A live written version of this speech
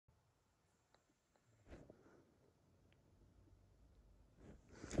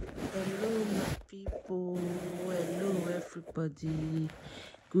People, hello everybody,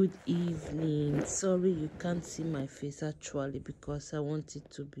 good evening. Sorry you can't see my face actually because I want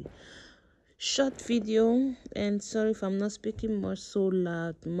it to be short video, and sorry if I'm not speaking much so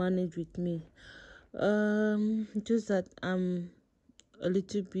loud. Manage with me. Just that I'm a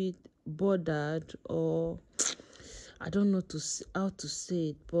little bit bothered, or I don't know how to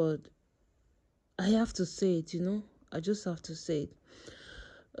say it, but I have to say it, I just have to say it.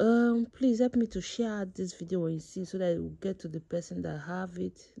 Please help me to share this video when you see, so that it will get to the person that have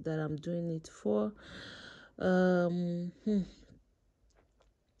it, that I'm doing it for.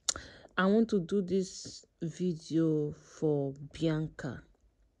 I want to do this video for Bianca.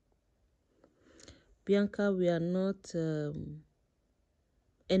 Bianca, we are not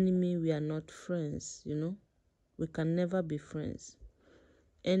enemy, we are not friends, we can never be friends.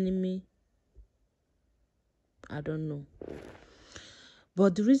 Enemy, I don't know.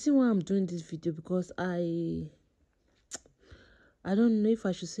 But the reason why I'm doing this video, because I don't know if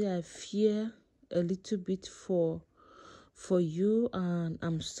I should say I fear a little bit for you, and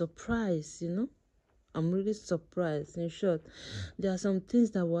I'm surprised, I'm really surprised. In short, there are some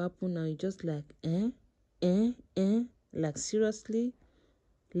things that will happen and you just like,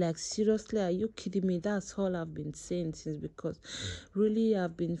 like seriously, are you kidding me? That's all I've been saying since, because really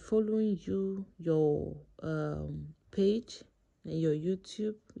I've been following your page and your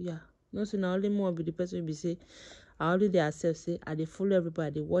YouTube. Nothing. I only more be the person will be say, I only they accept say I they follow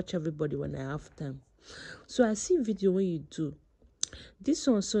everybody, they watch everybody when I have time. So I see video when you do this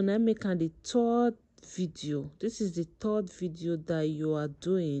one. So now make the third video. This is the third video that you are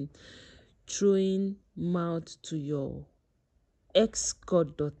doing, throwing mouth to your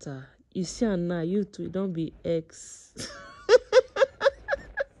ex-goddaughter. You see, and now you two don't be ex.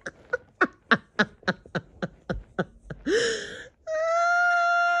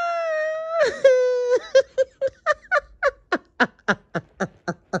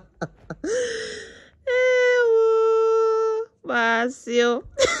 Basio.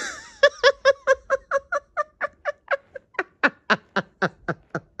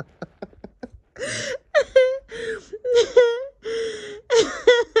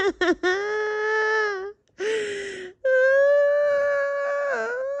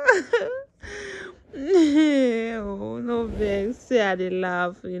 Oh, no vex. Say I dey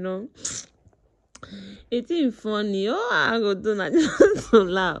laugh, It ain't funny. Oh, I go do not just to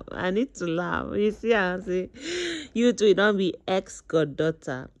laugh. I need to laugh. You see, I say you two don't be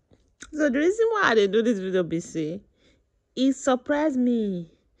ex-goddaughter. So the reason why I do this video be say, it surprised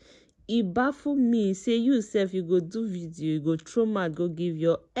me. It baffled me. Say you self, you go do video, you go throw mad, go give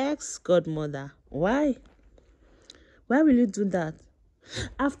your ex-godmother. Why? Why will you do that?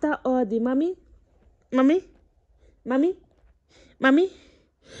 After all the mommy, I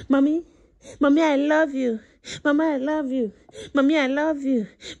love you. Mama, I love you. Mommy, I love you.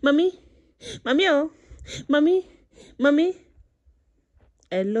 Mommy, oh. Mommy.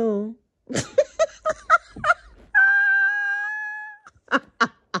 Hello.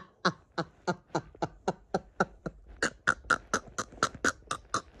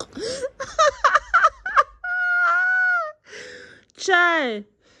 Chai.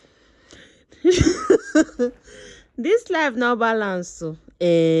 This life no balance.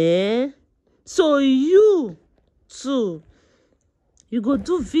 So you too, you go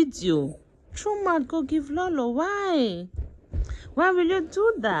do video. True man, go give Lolo. Why? Why will you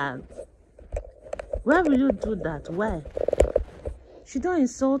do that? Why will you do that? Why? She don't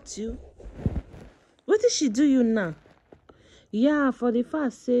insult you. What did she do you now? Yeah, for the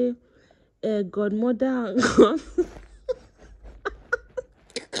first say, godmother.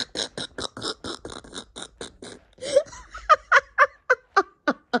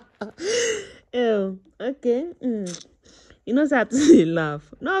 Oh, okay. You know how to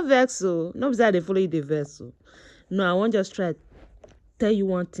laugh. No vex, so no that they follow you the verse. No, I want just try tell you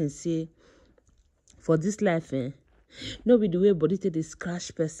one thing. Say for this life, no be the way body take the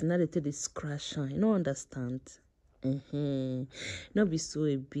scratch person, now they take the scratch. You don't understand. No be so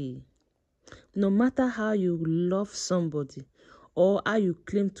it be. No matter how you love somebody or how you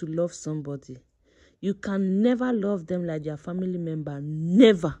claim to love somebody, you can never love them like your family member.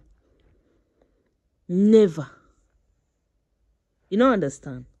 Never. You don't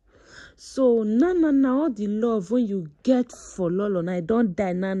understand. So all the love when you get for Lolo, I don't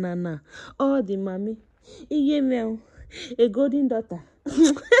die. All the mommy, a golden daughter.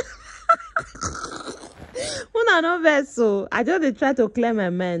 When I know vessel, I just try to clear my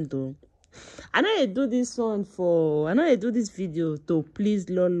mind though. I know they do this video to please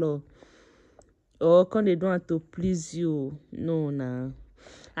Lolo. Or can they do it to please you? No, nah.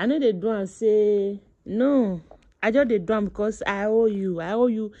 I know they do and say no. I just dey do am because I owe you. I owe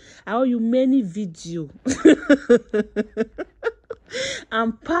you many video.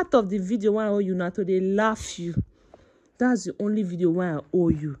 And part of the video why I owe you now to they laugh you. That's the only video why I owe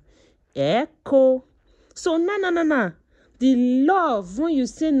you. Echo. So no. The love, when you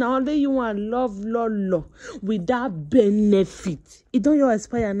say now that you want love, without benefit, it don't your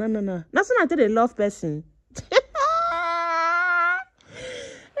expire. No. That's when I tell the love person.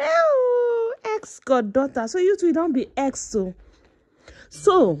 Ex goddaughter. So you two don't be ex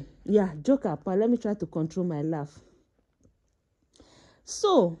so yeah, joke apart. Let me try to control my laugh.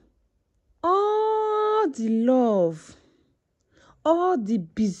 So all the love, all the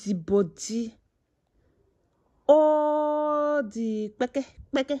busybody, all the peke.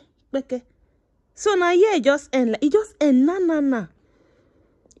 So now yeah, it just end. It just end. Nah.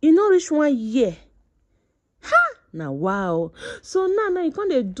 You know reach 1 year. Ha! Now wow. So now you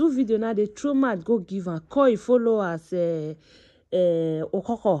can't do video now. They throw mad go give and call you follow as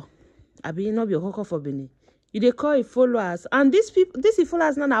okoko. I be not be okoko for Benin. You they call you followers, and these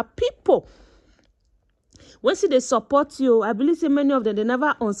followers now are people. When see they support you, I believe so many of them they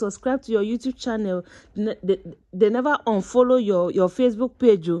never unsubscribe to your YouTube channel. They never unfollow your Facebook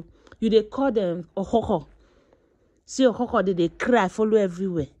page. You they call them okoko. See okoko they cry follow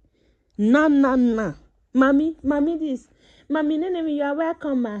everywhere. Nah. Mommy this. Mommy, nene, you are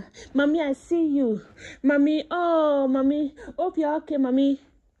welcome, ma. Mommy, I see you. Mommy, oh, mommy, hope you're okay, mommy.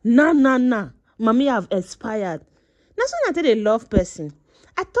 Nah. Mommy have expired. That's when I tell a love person.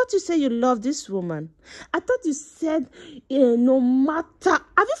 I thought you said you love this woman. I thought you said no matter.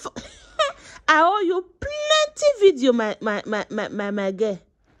 Have you? I owe you plenty video, my girl.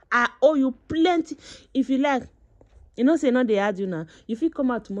 I owe you plenty. If you like, you know, say no, they add you now. If you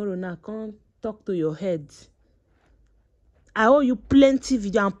come out tomorrow now, come talk to your head. I owe you plenty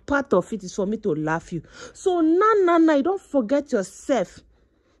video, and part of it is for me to laugh you. So nah, you don't forget yourself.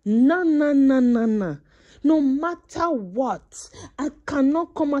 Nah. No matter what, I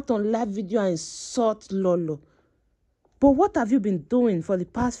cannot come out on live video and insult Lolo. But what have you been doing for the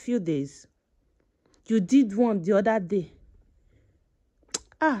past few days? You did one the other day.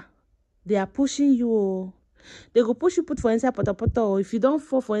 They are pushing you. They go push you put for inside potapoto. If you don't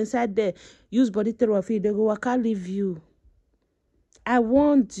fall for inside there, use body therapy, they go waka leave you. I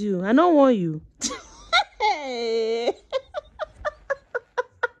want you. I don't want you.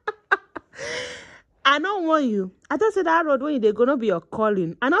 I don't want you. I just said that road when they're gonna be your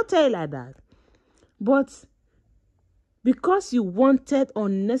calling. I not tell you like that. But because you wanted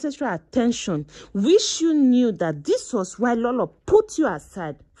unnecessary attention, which you knew that this was why Lolo put you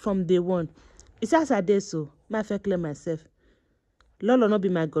aside from day one. It's as I did so. My fair clear myself. Lolo not be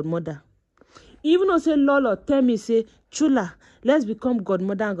my godmother. Even though say Lolo tell me say Chula, let's become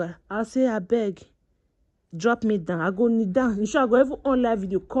godmother and God. I'll say I beg. Drop me down. I go kneel down. You sure I go every online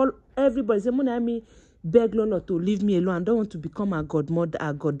video call everybody. Say me beg Lolo to leave me alone. I don't want to become a godmother,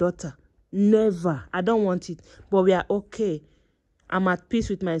 a goddaughter. Never. I don't want it. But we are okay. I'm at peace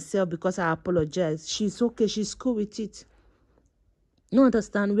with myself because I apologize. She's okay. She's cool with it. You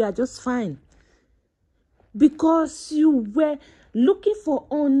understand? We are just fine. Because you were looking for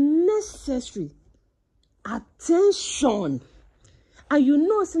unnecessary attention. And you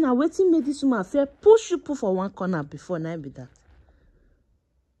know, since I waiting made this woman fair push you put for one corner before now be that.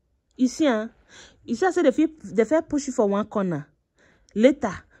 You see, you see, I said the fair push you for one corner.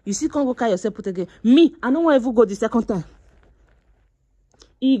 Later, you see, can't go carry yourself put again. Me, I don't want to even go the second time.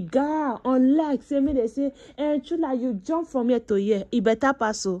 Iga, unlike say me, they say, Chula, you jump from here to here. It better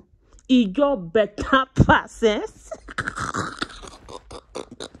pass so. It your better pass, eh?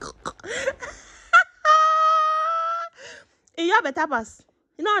 You better pass.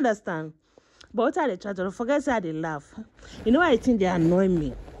 You don't understand. But what are they trying to forget how they laugh? You know why I think they annoy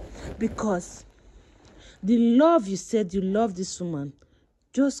me? Because the love you said you love this woman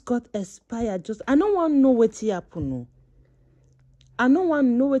just got expired. I don't want to know what happened. No. I don't want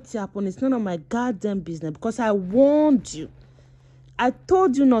to know what happened. It's none of my goddamn business because I warned you. I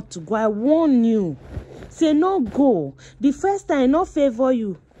told you not to go. I warned you. Say no go. The first time I not favor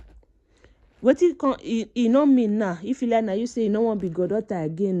you. What you know mean now? If you like now, you say you don't want to be goddaughter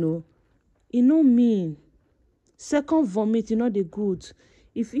again, no. You know mean. Second vomit, you know the good.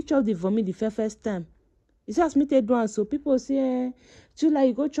 If each of the vomit the first time, it's just me take one. So people say, Chula,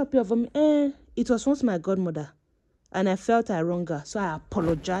 you go chop your vomit. It was once my godmother, and I felt I wronged her, so I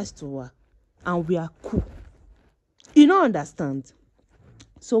apologized to her, and we are cool. You don't understand.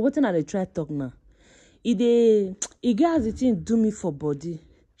 So what thing are they try to talk now? It gets the thing do me for body.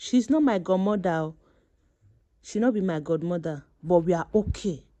 She's not my godmother. She not be my godmother. but we are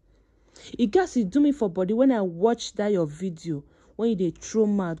okay. You guys, it do me for body when I watch that your video when you dey throw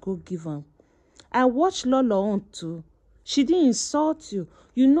mouth go give am. I watch Lolo on too. She didn't insult you.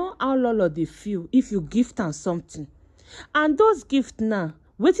 You know how Lolo dey feel if you gift am something. And those gifts now,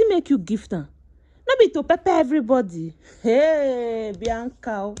 wetin make you gift am? No be to pepper everybody. Hey,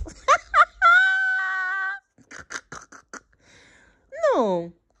 Bianca.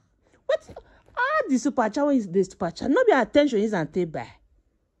 No. What? The super chat is the super chat. No be attention is and take buy.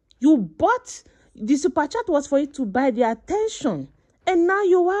 You bought the super chat was for you to buy the attention, and now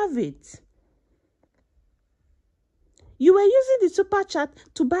you have it. You were using the super chat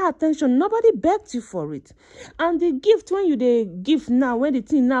to buy attention. Nobody begged you for it. And the gift, when you dey give now, when the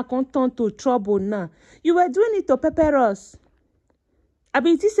thing now come turn to trouble now, you were doing it to pepper us. I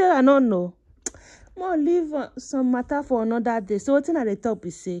mean, it say I don't know. More leave some matter for another day. So what thing at the top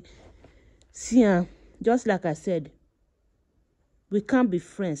is say, see, just like I said, we can't be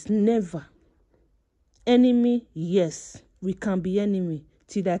friends. Never. Enemy, yes. We can be enemy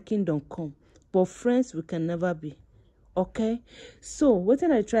till that kingdom come. But friends, we can never be. Okay? So, what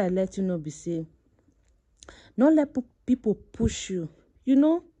I try to let you know be say, don't let people push you. You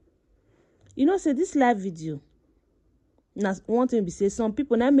know, say this live video. Now, one thing be say, some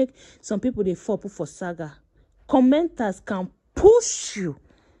people, now make some people they fall for saga. Commenters can push you.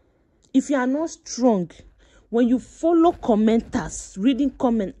 If you are not strong, when you follow commenters, reading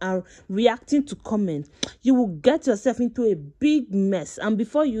comment and reacting to comment, you will get yourself into a big mess. And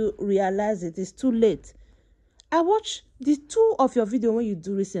before you realize it, it's too late. I watched the 2 of your video when you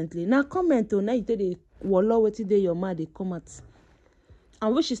do recently. Now comment on now you tell the wallow what day your mad they comment.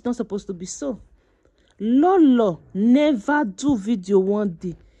 And which is not supposed to be so. Lolo never do video one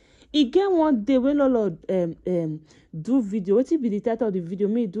day. Again one day when Lolo do video, what be the title of the video?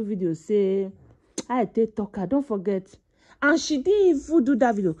 Me do video say I take talker, don't forget. And she didn't even do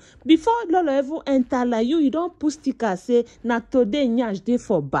that video. Before Lolo ever enter like you don't put sticker say na today nyash day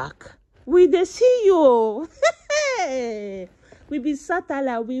for back. We dey see you. We be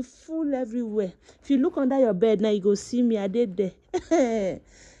satellite, we full everywhere. If you look under your bed now, you go see me. I did there.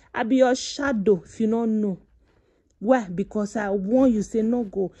 I be your shadow if you don't know. Why? Because I warn you, say no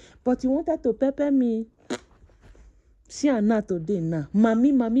go. But you wanted to pepper me. See her now today now. Mommy.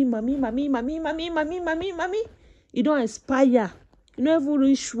 You don't inspire. You don't even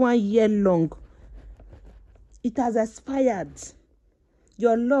reach 1 year long. It has expired.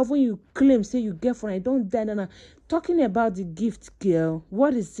 Your love, when you claim, say you get from it, don't die. No. Talking about the gift, girl.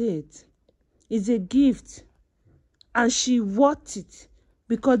 What is it? It's a gift. And she worth it.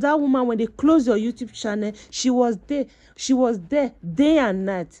 Because that woman, when they close your YouTube channel, she was there. She was there day and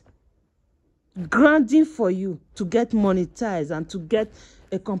night. Grinding for you to get monetized and to get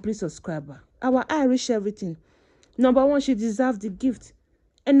a complete subscriber. Our eye reach everything. Number 1, she deserved the gift.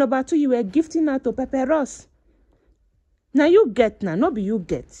 And number 2, you were gifting her to pepper us. Now you get now, not be you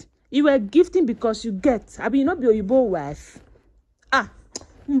get. You were gifting because you get. I mean, not be oyibo wife. But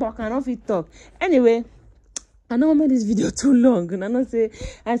I don't fit talk. Anyway, I don't make this video too long. And I don't say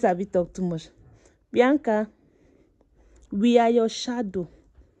I sabi talk too much. Bianca, we are your shadow.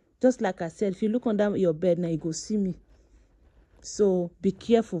 Just like I said, if you look under your bed now, you go see me. So be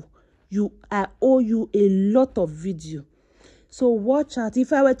careful. I owe you a lot of video. So watch out.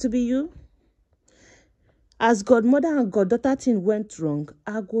 If I were to be you, as godmother and goddaughter thing went wrong,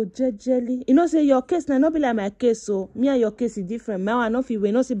 I go jejely. You know, say your case now not be like my case. So me and your case is different. My one, I know feel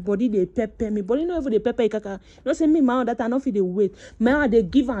wait. No say body they pepper me. Body no even they pepper ikaka. No say me my one that I know feel they wait. My one they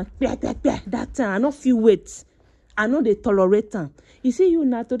give and that time I no feel wait. I know they tolerate them. You see you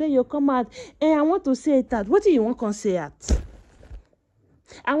now today you come out. Hey, I want to say it out. What do you want to say at?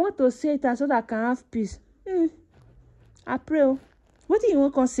 I want to say it out so that I can have peace. I pray. What do you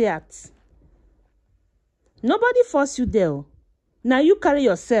want to say at? Nobody forced you there. Now you carry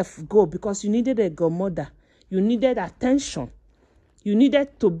yourself go because you needed a godmother. You needed attention. You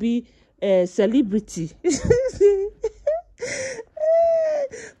needed to be a celebrity.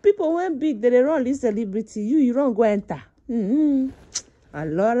 People went big, they run this celebrity. You run go enter.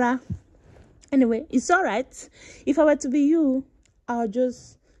 Alora. Anyway, it's all right. If I were to be you, I'll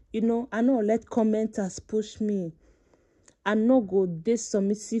just, I know let commenters push me. I no go dey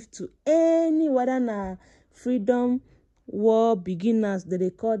submissive to any whether na freedom war beginners that they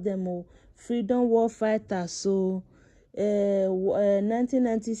call them freedom war fighters. So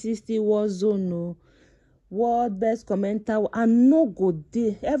 1960 war zone world best commenter. I no go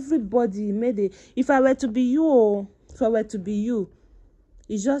dey. Everybody made it. If I were to be you,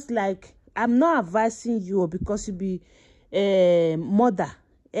 it's just like I'm not advising you because you be mother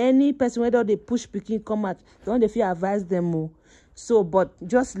Any person whether they push pikin come out, don't they feel advise them more. So, but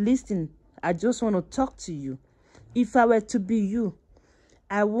just listen. I just want to talk to you. If I were to be you,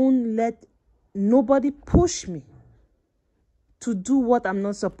 I won't let nobody push me to do what I'm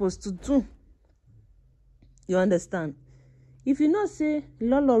not supposed to do. You understand? If you know say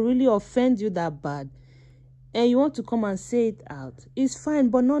Lolo really offend you that bad, and you want to come and say it out, it's fine,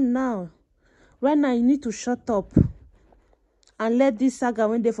 but not now. Right now, you need to shut up and let this saga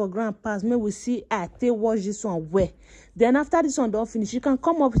when they for grand pass. May we see they watch this one where. Then after this one don't finish, you can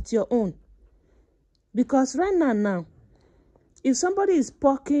come up with your own. Because right now, if somebody is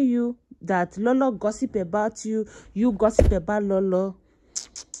poking you that Lolo gossip about you, you gossip about Lolo.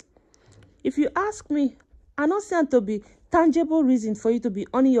 If you ask me, I don't see to be tangible reason for you to be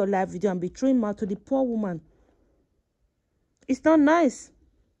on your live video and be throwing mouth to the poor woman. It's not nice.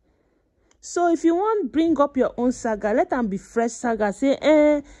 So if you want bring up your own saga, let them be fresh saga. Say,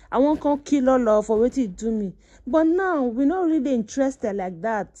 I won't come kill Lolo for what you do me. But now, we're not really interested like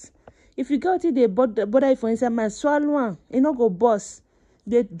that. If you go to the bother for inside man, swallow one, you not go boss.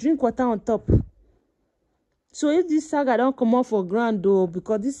 They drink water on top. So if this saga don't come off for ground though,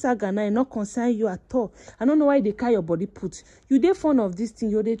 because this saga now not concern you at all. I don't know why they carry your body put. You dey fond of this thing,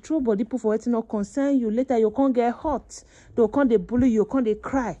 you they throw body put for it not concern you. Later you can't get hot. They can't they bully you, can't they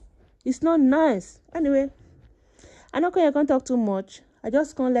cry. It's not nice. Anyway, I know you can't talk too much. I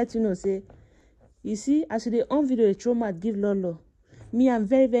just can't let you know, say, you see, as you on video, the trauma give Lolo. Me, I'm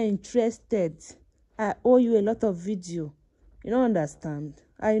very, very interested. I owe you a lot of video. You don't understand.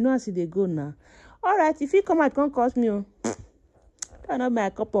 I know as they go now. All right, if you come out, can't cost me. That's not my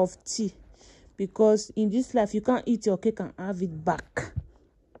cup of tea. Because in this life, you can't eat your cake and have it back.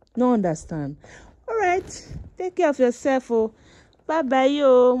 No understand. All right, take care of yourself. Oh. Bye-bye,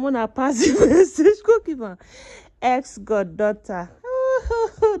 yo. I'm gonna pass the message. Go give her. Ex-goddaughter.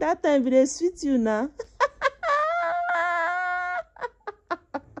 Oh, that time they sweet you now.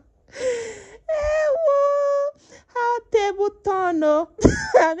 How table turn, oh.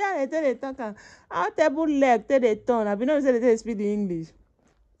 I mean, I tell they talk. How table leg tell they turn. I mean, not say they speak the English.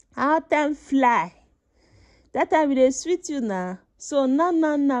 How time fly. That time they sweet you now. So, nah,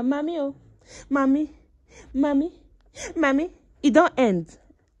 mommy, oh. Mommy. It don't end.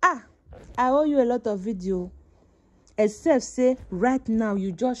 I owe you a lot of video. Except say right now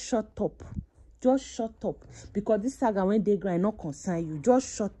you just shut up. Just shut up. Because this saga when they grind not concern you.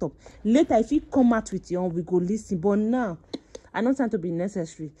 Just shut up. Later if you come out with your own, we go listen. But now, I don't want to be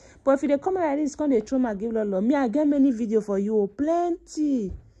necessary. But if you come out like this, come they trauma give Lolo. Me, I get many video for you.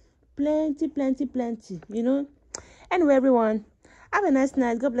 Plenty. You know. Anyway, everyone. Have a nice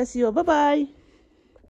night. God bless you. Bye-bye.